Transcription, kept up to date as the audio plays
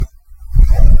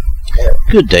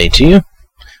Good day to you.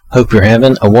 Hope you're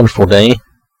having a wonderful day. I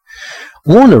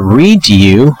want to read to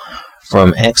you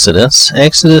from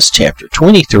Exodus chapter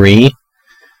 23,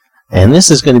 and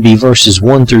this is going to be verses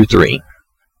 1 through 3.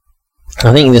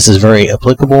 I think this is very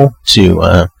applicable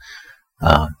to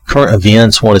current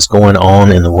events, what is going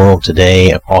on in the world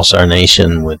today across our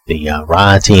nation with the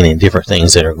rioting and different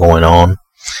things that are going on.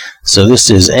 So this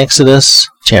is Exodus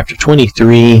chapter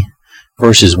 23,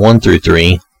 verses 1 through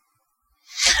 3.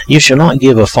 You shall not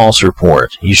give a false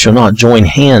report. You shall not join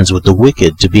hands with the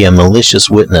wicked to be a malicious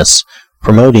witness,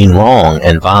 promoting wrong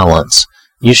and violence.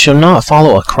 You shall not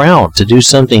follow a crowd to do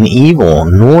something evil,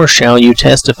 nor shall you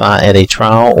testify at a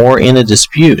trial or in a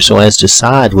dispute so as to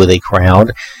side with a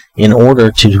crowd in order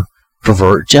to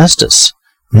pervert justice.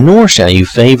 Nor shall you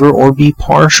favor or be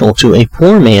partial to a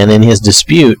poor man in his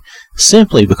dispute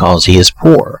simply because he is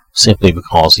poor, simply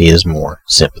because he is more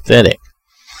sympathetic.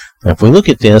 Now, if we look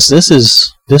at this, this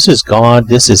is God,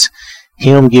 this is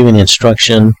Him giving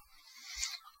instruction.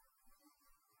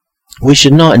 We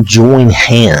should not join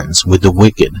hands with the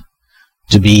wicked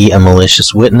to be a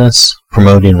malicious witness,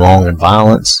 promoting wrong and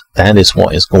violence. That is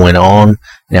what is going on.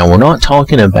 Now, we're not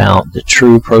talking about the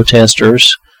true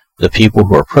protesters, the people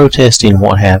who are protesting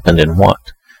what happened and what.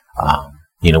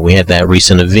 We had that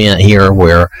recent event here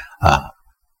where,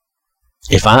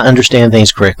 if I understand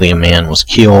things correctly, a man was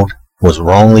killed, was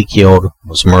wrongly killed,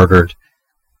 was murdered.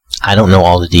 I don't know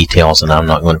all the details, and I'm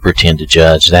not going to pretend to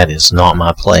judge. That is not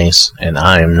my place, and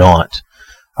I am not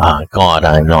God.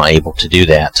 I am not able to do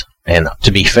that. And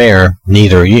to be fair,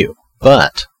 neither are you.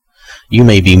 But you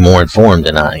may be more informed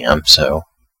than I am, so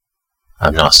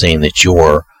I'm not saying that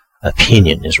your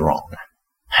opinion is wrong.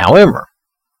 However,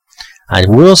 I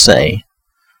will say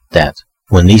that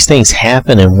when these things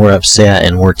happen and we're upset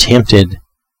and we're tempted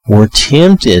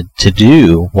to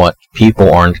do what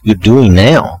people are doing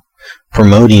now,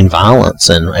 promoting violence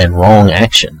and wrong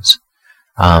actions.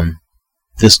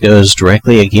 This goes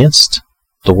directly against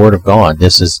the Word of God.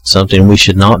 This is something we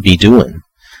should not be doing.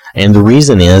 And the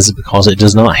reason is because it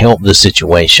does not help the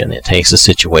situation. It takes a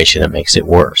situation and makes it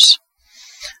worse.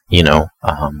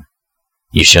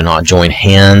 You shall not join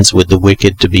hands with the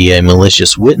wicked to be a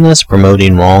malicious witness,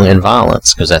 promoting wrong and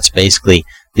violence, because that's basically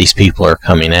these people are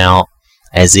coming out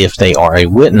as if they are a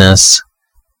witness.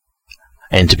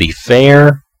 And to be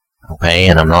fair, okay,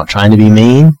 and I'm not trying to be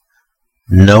mean,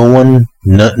 none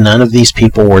of these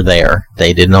people were there.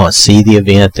 They did not see the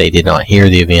event. They did not hear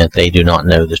the event. They do not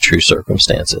know the true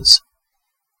circumstances.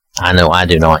 I know I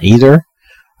do not either.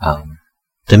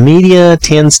 The media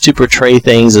tends to portray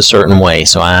things a certain way,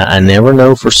 so I never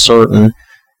know for certain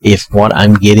if what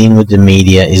I'm getting with the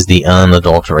media is the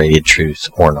unadulterated truth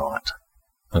or not.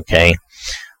 Okay?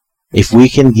 If we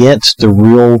can get the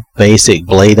real basic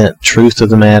blatant truth of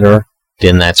the matter,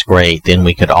 then that's great. Then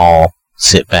we could all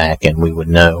sit back and we would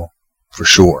know for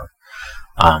sure.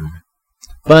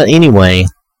 But anyway,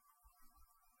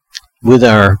 with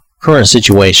our current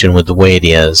situation, with the way it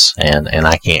is, and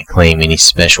I can't claim any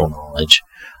special knowledge,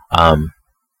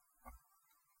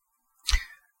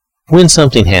 when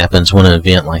something happens, when an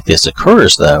event like this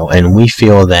occurs, though, and we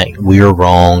feel that we're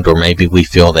wronged, or maybe we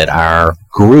feel that our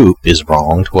group is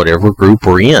wronged, whatever group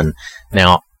we're in.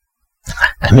 Now,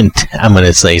 I'm going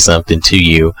to say something to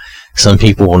you. Some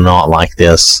people will not like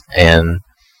this, and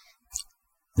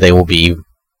they will be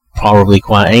probably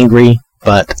quite angry,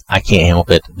 but I can't help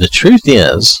it. The truth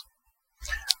is,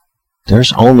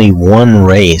 there's only one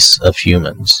race of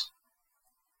humans.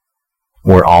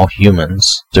 We're all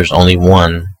humans. There's only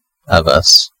one of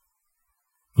us.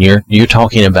 You're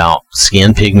talking about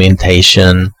skin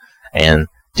pigmentation and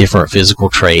different physical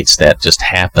traits that just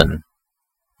happen.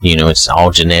 It's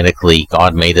all genetically,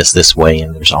 God made us this way,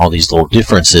 and there's all these little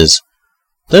differences.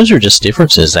 Those are just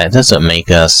differences. That doesn't make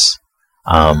us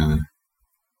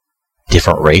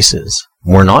different races.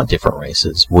 We're not different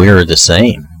races. We're the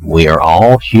same. We are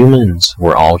all humans.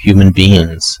 We're all human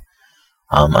beings.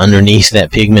 Underneath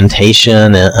that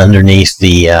pigmentation, underneath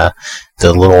the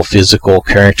little physical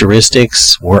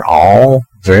characteristics, we're all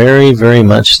very, very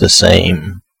much the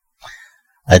same.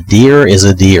 A deer is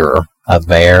a deer. A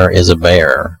bear is a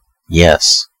bear.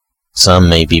 Yes, some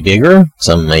may be bigger,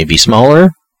 some may be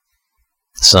smaller,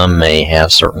 some may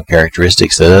have certain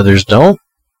characteristics that others don't,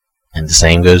 and the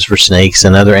same goes for snakes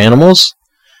and other animals,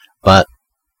 but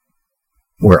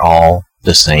we're all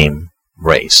the same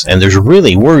race. And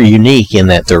we're unique in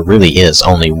that there really is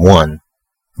only one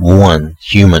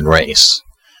human race,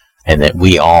 and that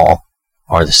we all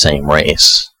are the same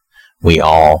race. We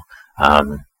all,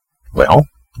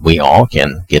 we all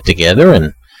can get together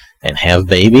and have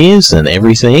babies and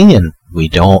everything, and we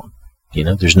don't,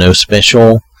 there's no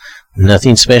special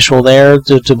Nothing special there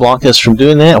to block us from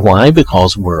doing that. Why?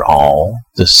 Because we're all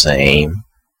the same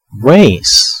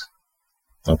race.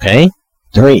 Okay?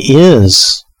 There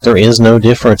is no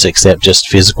difference except just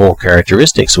physical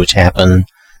characteristics, which happen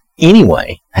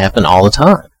anyway, happen all the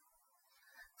time.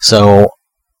 So,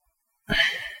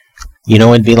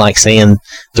 it'd be like saying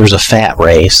there's a fat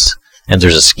race and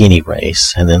there's a skinny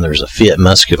race, and then there's a fit,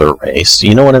 muscular race.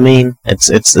 You know what I mean?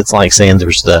 It's like saying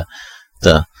there's the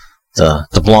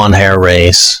blonde hair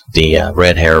race, the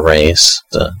red hair race,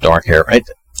 the dark hair, right?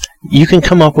 You can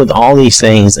come up with all these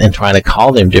things and try to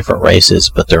call them different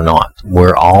races, but they're not.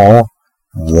 We're all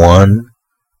one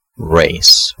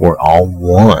race. We're all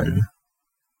one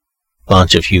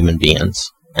bunch of human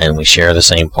beings, and we share the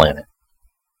same planet.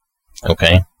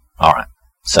 Okay? Alright.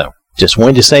 So, just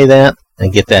wanted to say that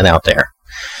and get that out there.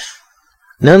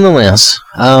 Nonetheless,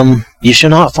 you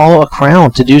should not follow a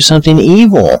crowd to do something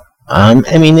evil.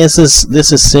 This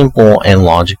is simple and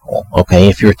logical, okay?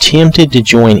 If you're tempted to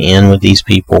join in with these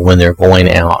people when they're going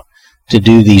out to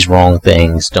do these wrong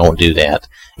things, don't do that.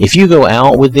 If you go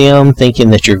out with them thinking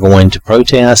that you're going to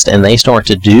protest and they start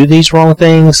to do these wrong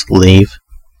things, leave.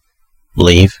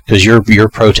 Leave, because your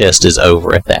protest is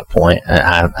over at that point.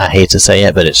 I hate to say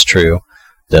it, but it's true.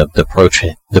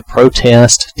 The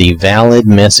protest, the valid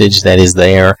message that is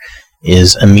there,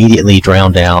 is immediately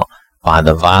drowned out by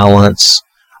the violence,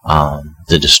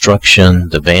 the destruction,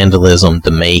 the vandalism,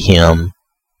 the mayhem,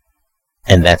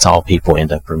 and that's all people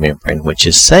end up remembering, which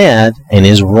is sad and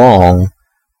is wrong,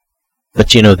 but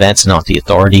that's not the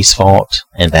authorities' fault,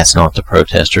 and that's not the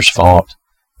protesters' fault.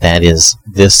 That is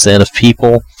this set of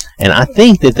people, and I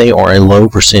think that they are a low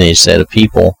percentage set of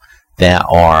people that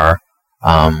are,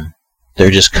 they're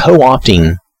just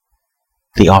co-opting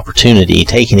the opportunity,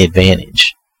 taking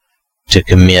advantage to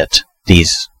commit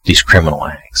these criminal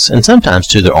acts, and sometimes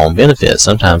to their own benefit.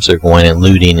 Sometimes they're going and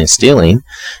looting and stealing.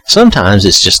 Sometimes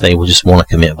it's just they will just want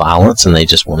to commit violence and they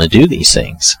just want to do these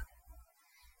things.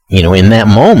 In that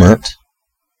moment,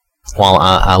 while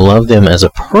I love them as a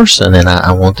person and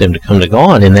I want them to come to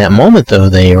God, in that moment though,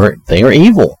 they are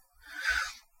evil.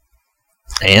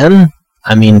 And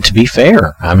to be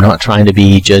fair, I'm not trying to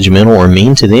be judgmental or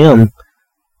mean to them.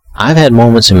 I've had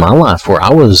moments in my life where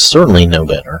I was certainly no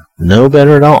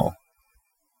better at all.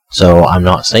 So I'm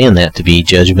not saying that to be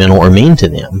judgmental or mean to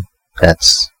them.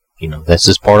 That's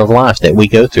just part of life that we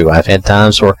go through. I've had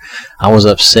times where I was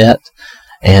upset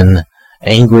and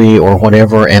angry or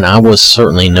whatever, and I was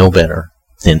certainly no better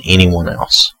than anyone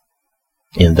else.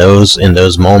 In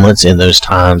those moments, in those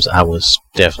times, I was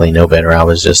definitely no better. I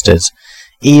was just as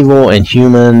evil and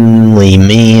humanly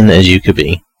mean as you could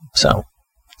be. So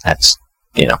that's,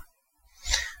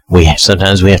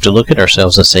 sometimes we have to look at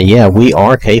ourselves and say, yeah, we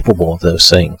are capable of those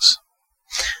things.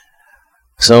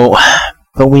 So,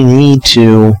 but we need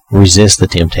to resist the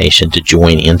temptation to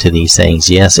join into these things.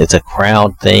 Yes, it's a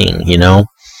crowd thing,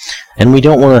 and we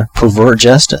don't want to pervert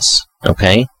justice,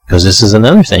 okay? Because this is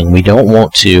another thing. We don't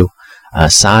want to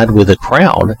side with a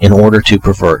crowd in order to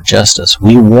pervert justice.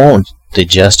 We want the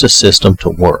justice system to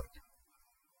work.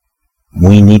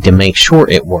 We need to make sure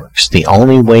it works. The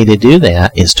only way to do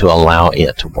that is to allow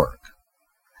it to work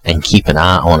and keep an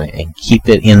eye on it and keep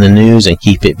it in the news and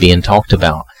keep it being talked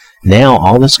about. Now,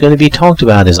 all that's going to be talked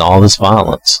about is all this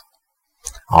violence,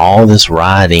 all this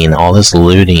rioting, all this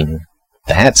looting.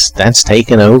 That's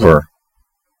taken over.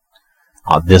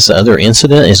 This other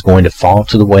incident is going to fall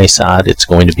to the wayside. It's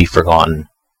going to be forgotten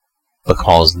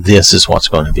because this is what's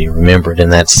going to be remembered,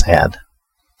 and that's sad.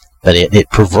 But it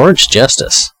perverts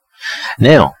justice.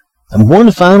 Now,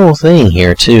 one final thing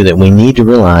here, too, that we need to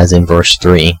realize in verse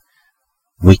 3.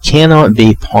 We cannot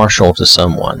be partial to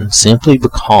someone simply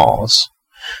because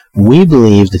we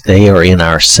believe that they are in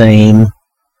our same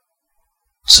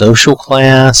social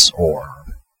class or,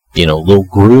 little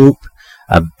group,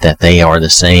 that they are the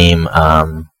same,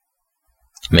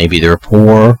 maybe they're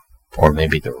poor or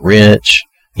maybe they're rich.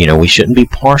 We shouldn't be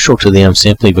partial to them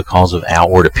simply because of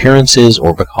outward appearances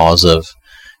or because of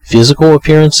physical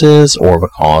appearances or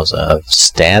because of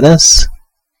status.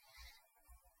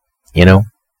 I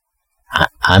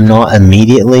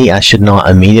should not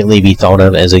immediately be thought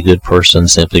of as a good person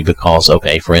simply because,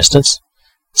 for instance,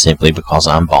 simply because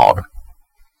I'm bald.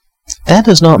 That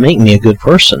does not make me a good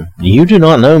person. You do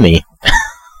not know me.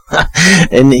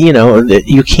 And,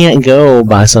 you can't go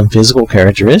by some physical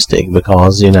characteristic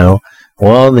because,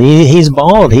 he's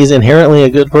bald. He's inherently a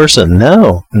good person.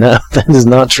 No, that is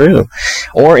not true.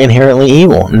 Or inherently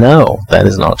evil. No, that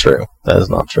is not true. That is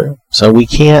not true. So we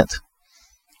can't,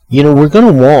 we're going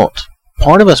to want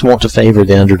part of us want to favor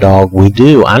the underdog. We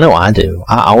do. I know I do.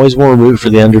 I always want to root for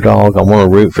the underdog. I want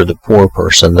to root for the poor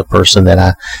person, the person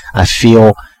that I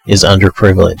feel is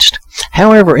underprivileged.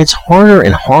 However, it's harder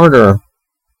and harder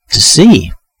to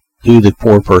see who the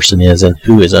poor person is and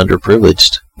who is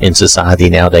underprivileged in society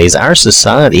nowadays. Our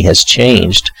society has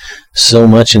changed so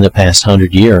much in the past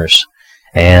 100 years,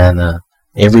 and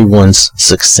everyone's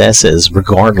successes,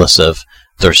 regardless of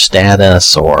their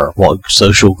status or what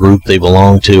social group they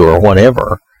belong to or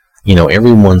whatever,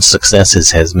 everyone's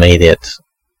successes has made it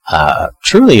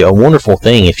truly a wonderful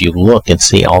thing if you look and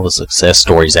see all the success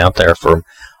stories out there from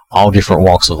all different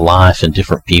walks of life and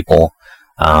different people,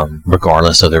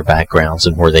 regardless of their backgrounds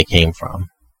and where they came from.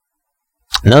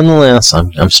 Nonetheless,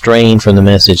 I'm straying from the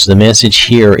message. The message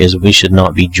here is we should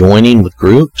not be joining with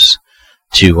groups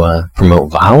to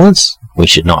promote violence. We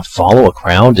should not follow a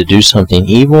crowd to do something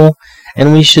evil.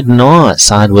 And we should not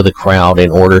side with a crowd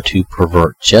in order to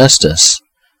pervert justice,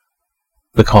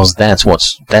 because that's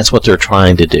what they're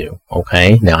trying to do.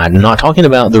 Okay? Now, I'm not talking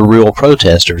about the real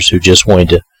protesters who just wanted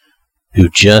to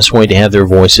have their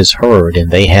voices heard, and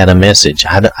they had a message.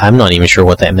 I'm not even sure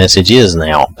what that message is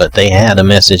now, but they had a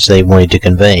message they wanted to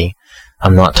convey.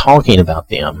 I'm not talking about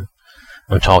them.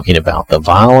 I'm talking about the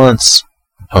violence.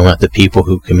 I'm talking about the people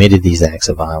who committed these acts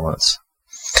of violence.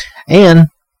 And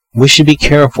we should be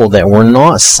careful that we're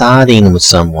not siding with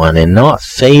someone and not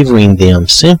favoring them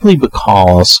simply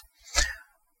because,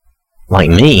 like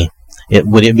me,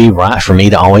 would it be right for me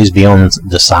to always be on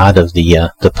the side of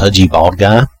the pudgy bald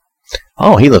guy?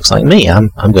 Oh, he looks like me. I'm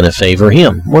going to favor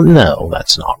him. Well, no,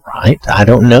 that's not right. I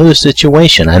don't know the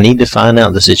situation. I need to find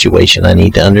out the situation. I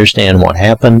need to understand what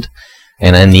happened,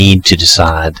 and I need to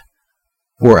decide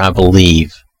where I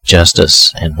believe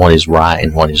justice and what is right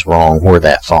and what is wrong, where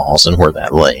that falls and where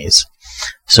that lays.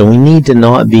 So we need to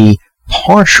not be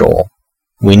partial.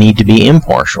 We need to be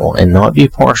impartial and not be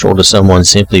partial to someone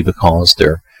simply because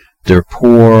they're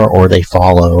poor or they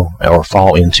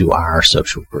fall into our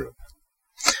social group.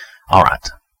 All right.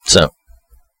 So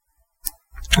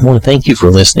I want to thank you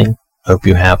for listening. Hope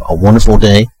you have a wonderful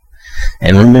day.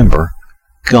 And remember,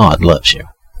 God loves you.